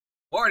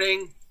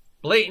Warning,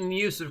 blatant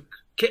use of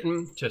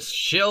Kitten to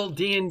shill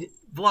D&D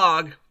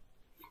vlog.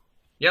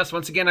 Yes,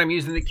 once again, I'm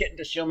using the Kitten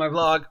to shill my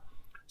vlog.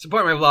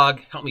 Support my vlog,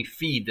 help me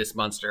feed this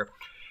monster.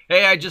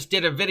 Hey, I just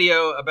did a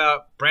video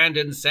about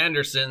Brandon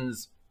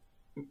Sanderson's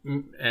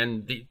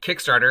and the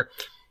Kickstarter.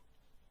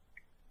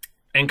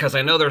 And because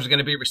I know there's going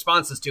to be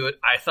responses to it,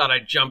 I thought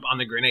I'd jump on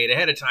the grenade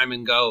ahead of time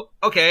and go,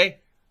 okay,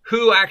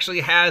 who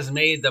actually has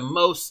made the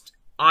most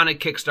on a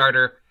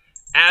Kickstarter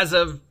as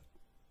of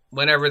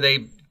whenever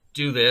they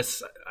do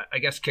this? I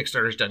guess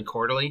Kickstarter's done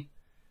quarterly,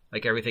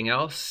 like everything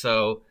else.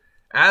 So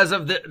as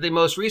of the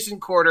most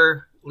recent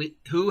quarter,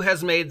 who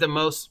has made the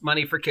most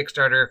money for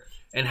Kickstarter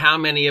and how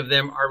many of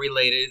them are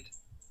related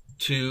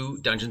to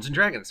Dungeons and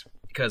Dragons?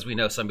 Because we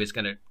know somebody's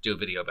going to do a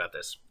video about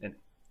this.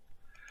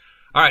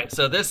 All right,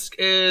 so this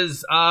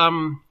is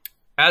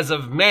as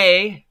of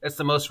May. That's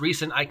the most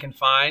recent I can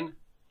find.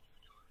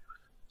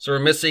 So we're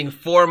missing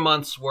 4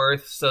 months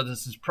worth. So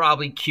this is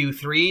probably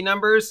Q3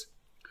 numbers.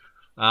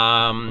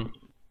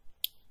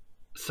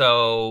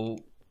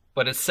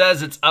 But it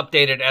says it's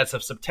updated as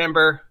of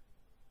September.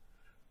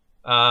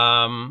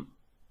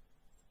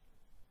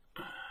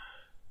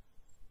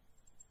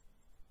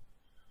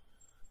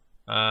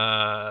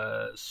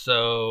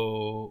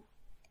 So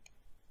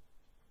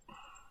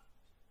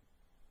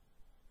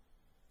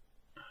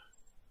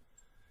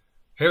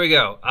here we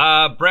go.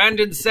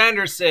 Brandon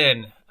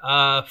Sanderson,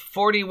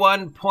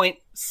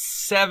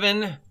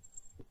 41.7.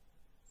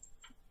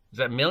 Is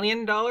that $1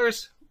 million?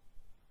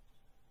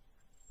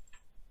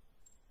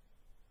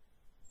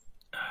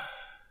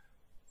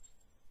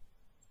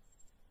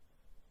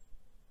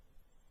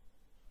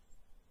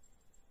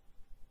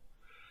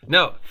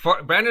 No,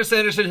 Brandon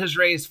Sanderson has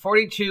raised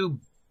 $42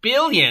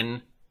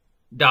 billion.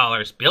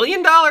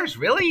 Billion dollars?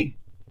 Really?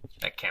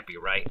 That can't be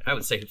right. I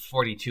would say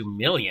 42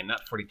 million,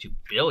 not 42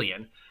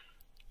 billion.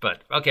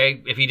 But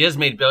okay, if he does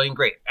made billion,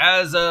 great.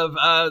 As of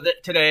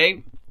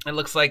today, it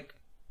looks like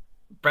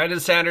Brandon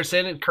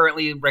Sanderson is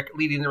currently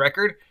leading the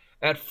record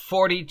at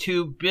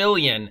 42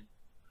 billion.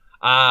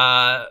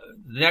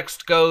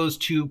 Next goes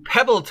to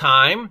Pebble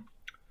Time,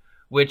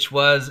 which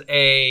was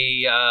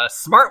a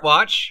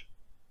smartwatch,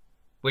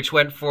 which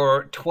went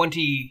for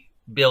 20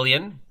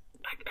 billion.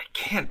 I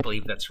can't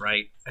believe that's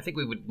right. I think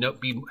we would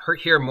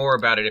hear more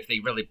about it if they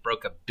really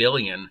broke $1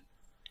 billion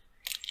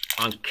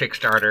on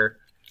Kickstarter.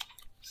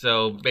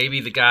 So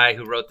maybe the guy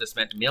who wrote this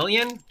meant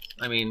million?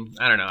 I mean,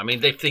 I don't know. I mean,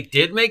 they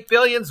did make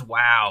billions?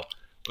 Wow.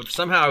 But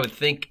somehow I would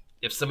think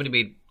if somebody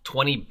made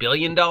 $20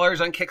 billion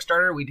on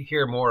Kickstarter, we'd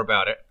hear more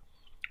about it.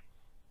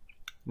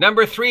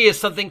 Number 3 is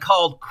something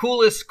called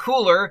Coolest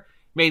Cooler,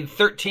 made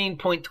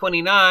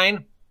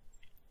 13.29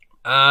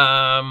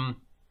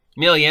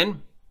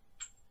 million.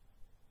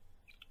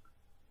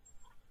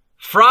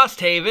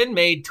 Frosthaven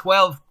made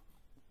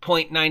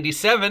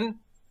 12.97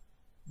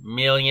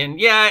 million.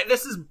 Yeah,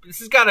 this has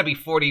got to be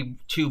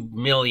 42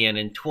 million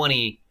and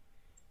 20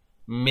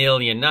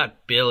 million,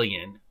 not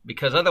billion,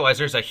 because otherwise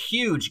there's a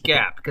huge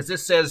gap, because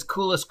this says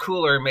Coolest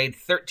Cooler made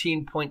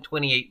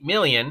 13.28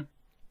 million.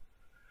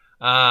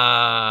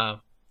 And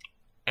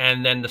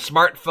then the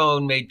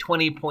smartphone made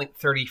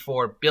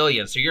 20.34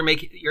 billion. So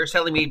you're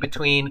telling me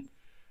between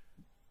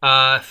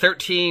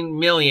 13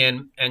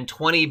 million and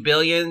 20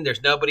 billion,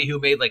 there's nobody who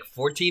made like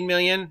 14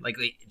 million? Like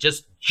they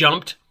just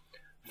jumped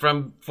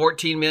from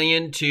 14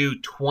 million to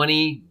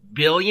 20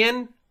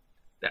 billion?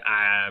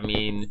 I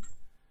mean,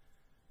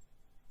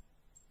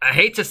 I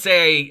hate to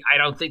say I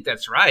don't think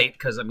that's right,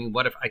 because I mean,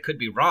 what if I could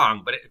be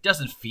wrong, but it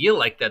doesn't feel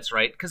like that's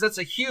right, because that's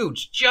a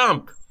huge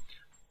jump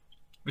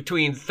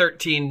between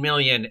 13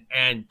 million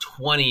and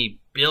 20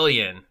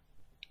 billion.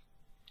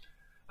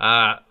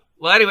 Well,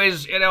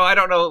 anyways, I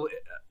don't know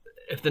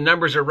if the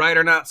numbers are right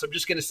or not, so I'm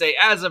just going to say,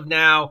 as of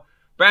now,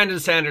 Brandon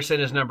Sanderson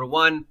is number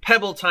 1.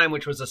 Pebble Time,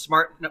 which was a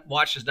smart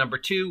watch, is number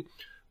 2.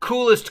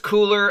 Coolest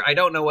Cooler, I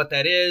don't know what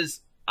that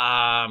is.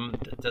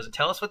 Does it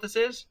tell us what this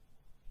is?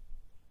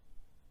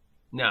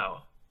 No.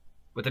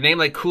 With a name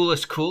like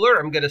Coolest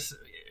Cooler,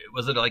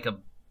 was it like a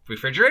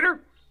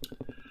refrigerator?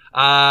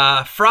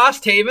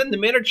 Frosthaven, the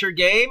miniature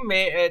game,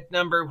 at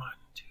number 1,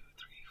 2,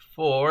 3,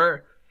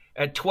 4,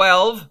 at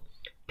 12.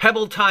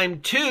 Pebble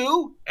Time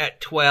 2 at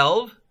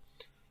 12.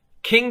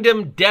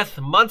 Kingdom Death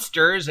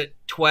Monsters at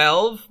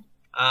 12.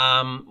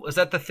 Was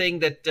that the thing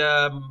that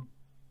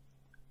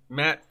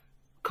Matt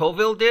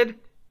Colville did?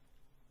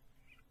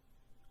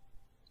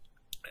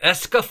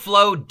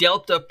 Escaflow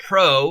Delta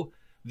Pro,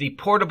 the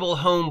portable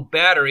home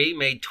battery,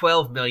 made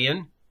 12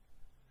 million.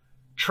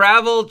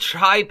 Travel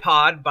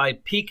Tripod by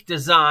Peak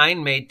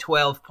Design made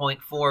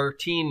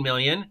 12.14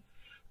 million.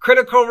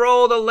 Critical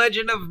Role, The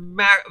Legend of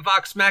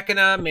Vox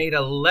Machina, made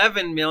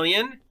 11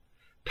 million.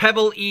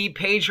 Pebble E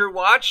Pager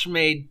Watch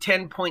made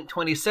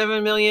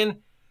 10.27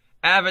 million.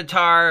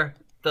 Avatar,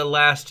 The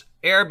Last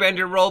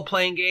Airbender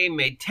role-playing game,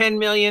 made 10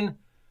 million.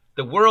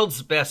 The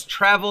World's Best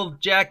Travel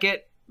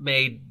Jacket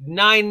made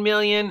 9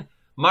 million.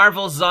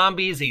 Marvel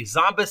Zombies, a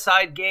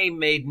zombicide game,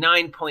 made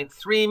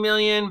 9.3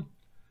 million.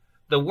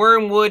 The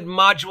Wormwood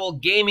Module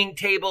Gaming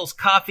Tables,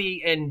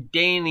 Coffee, and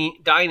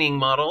Dining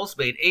Models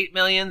made 8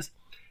 million.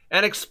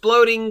 And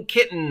Exploding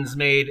Kittens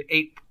made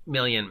 8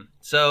 million.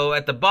 So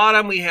at the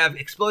bottom, we have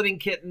Exploding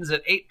Kittens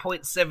at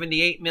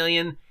 8.78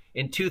 million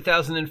in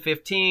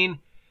 2015.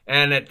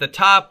 And at the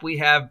top, we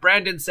have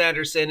Brandon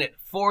Sanderson at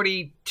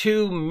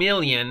 42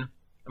 million.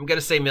 I'm going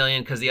to say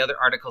million because the other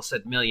article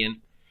said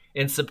million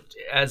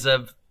as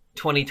of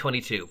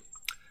 2022.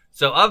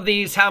 So of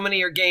these, how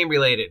many are game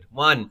related?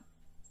 1,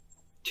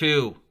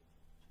 2,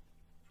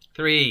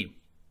 3,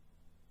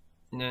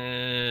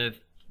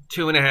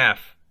 2.5,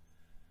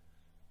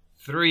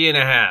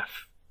 3.5,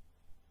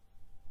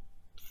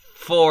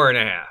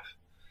 4.5.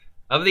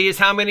 Of these,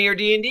 how many are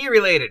D&D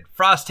related?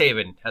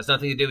 Frosthaven has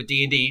nothing to do with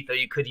D&D, though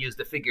you could use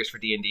the figures for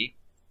D&D.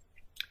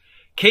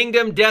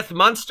 Kingdom Death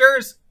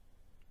Monsters?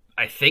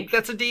 I think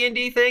that's a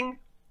D&D thing.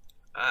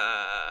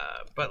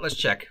 But let's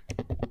check.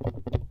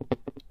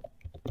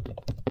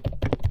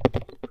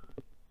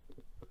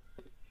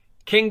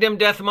 Kingdom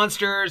Death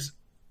Monsters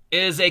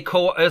is a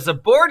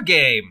board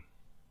game.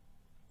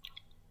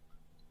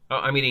 Oh,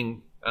 I'm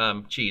eating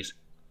cheese.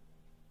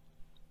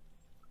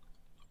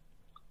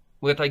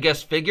 With, I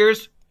guess,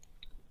 figures?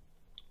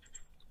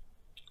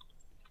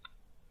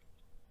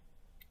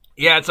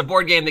 Yeah, it's a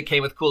board game that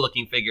came with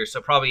cool-looking figures,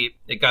 so probably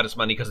it got us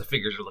money because the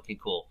figures are looking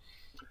cool.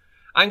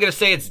 I'm going to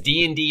say it's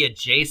D&D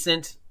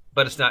adjacent,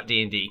 but it's not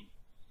D&D.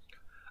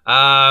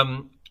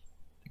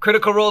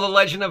 Critical Role: The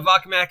Legend of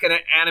Vox Machina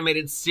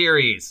animated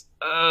series.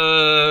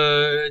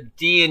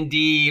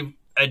 D&D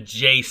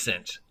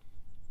adjacent.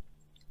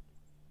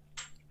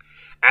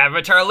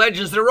 Avatar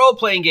Legends, the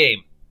role-playing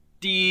game.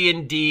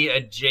 D&D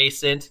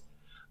adjacent.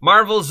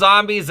 Marvel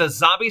Zombies, a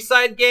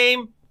zombie-side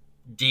game.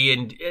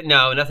 D&D,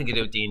 no, nothing to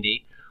do with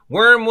D&D.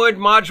 Wormwood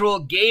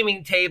Module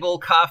Gaming Table,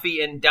 Coffee,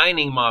 and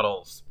Dining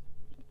Models.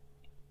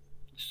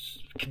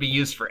 Could be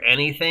used for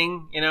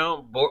anything, you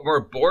know, more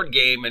board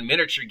game and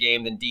miniature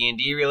game than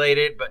D&D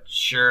related, but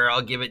sure,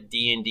 I'll give it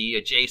D&D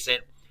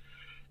adjacent.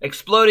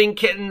 Exploding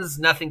Kittens,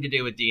 nothing to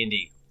do with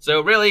D&D.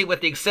 So really,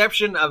 with the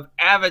exception of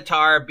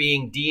Avatar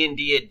being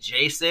D&D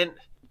adjacent,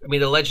 I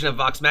mean, The Legend of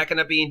Vox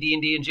Machina being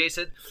D&D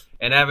adjacent,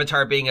 and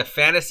Avatar being a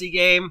fantasy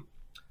game,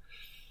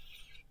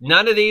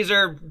 none of these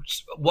are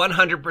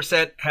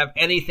 100% have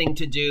anything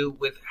to do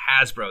with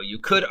Hasbro. You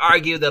could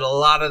argue that a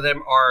lot of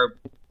them are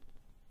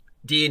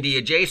D&D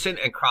adjacent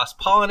and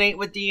cross-pollinate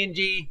with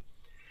D&D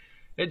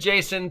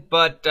adjacent,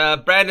 but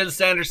Brandon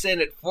Sanderson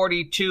at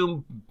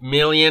 42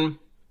 million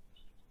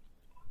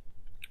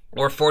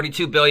or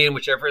 42 billion,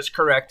 whichever is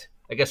correct,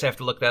 I guess I have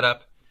to look that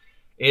up,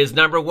 is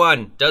number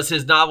one. Does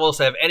his novels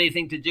have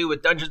anything to do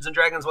with Dungeons &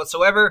 Dragons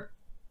whatsoever?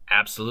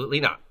 Absolutely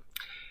not.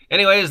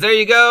 Anyways, there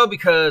you go,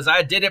 because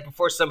I did it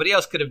before somebody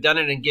else could have done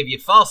it and give you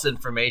false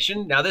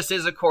information. Now, this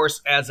is, of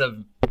course, as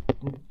of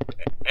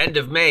end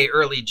of May,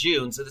 early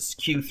June, so this is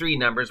Q3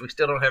 numbers. We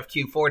still don't have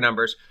Q4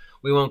 numbers.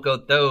 We won't go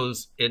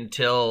those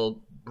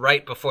until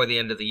right before the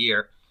end of the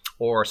year,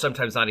 or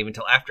sometimes not even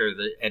until after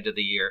the end of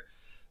the year.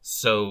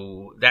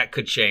 So that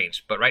could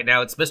change. But right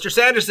now, it's Mr.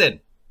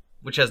 Sanderson,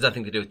 which has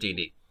nothing to do with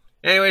D&D.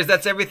 Anyways,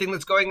 that's everything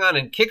that's going on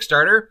in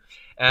Kickstarter.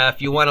 If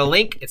you want a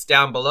link, it's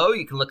down below.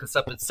 You can look this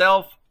up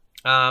itself.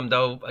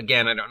 Though,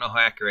 again, I don't know how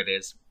accurate it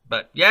is.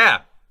 But,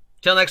 yeah.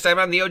 Till next time,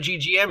 I'm the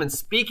OGGM. And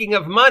speaking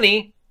of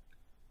money,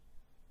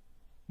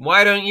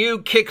 why don't you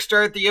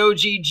kickstart the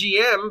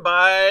OGGM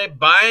by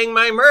buying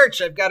my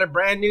merch? I've got a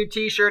brand new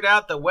t-shirt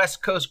out, the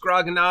West Coast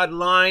Grognard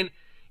line.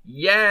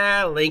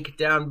 Yeah, link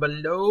down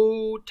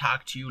below.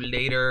 Talk to you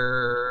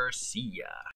later. See ya.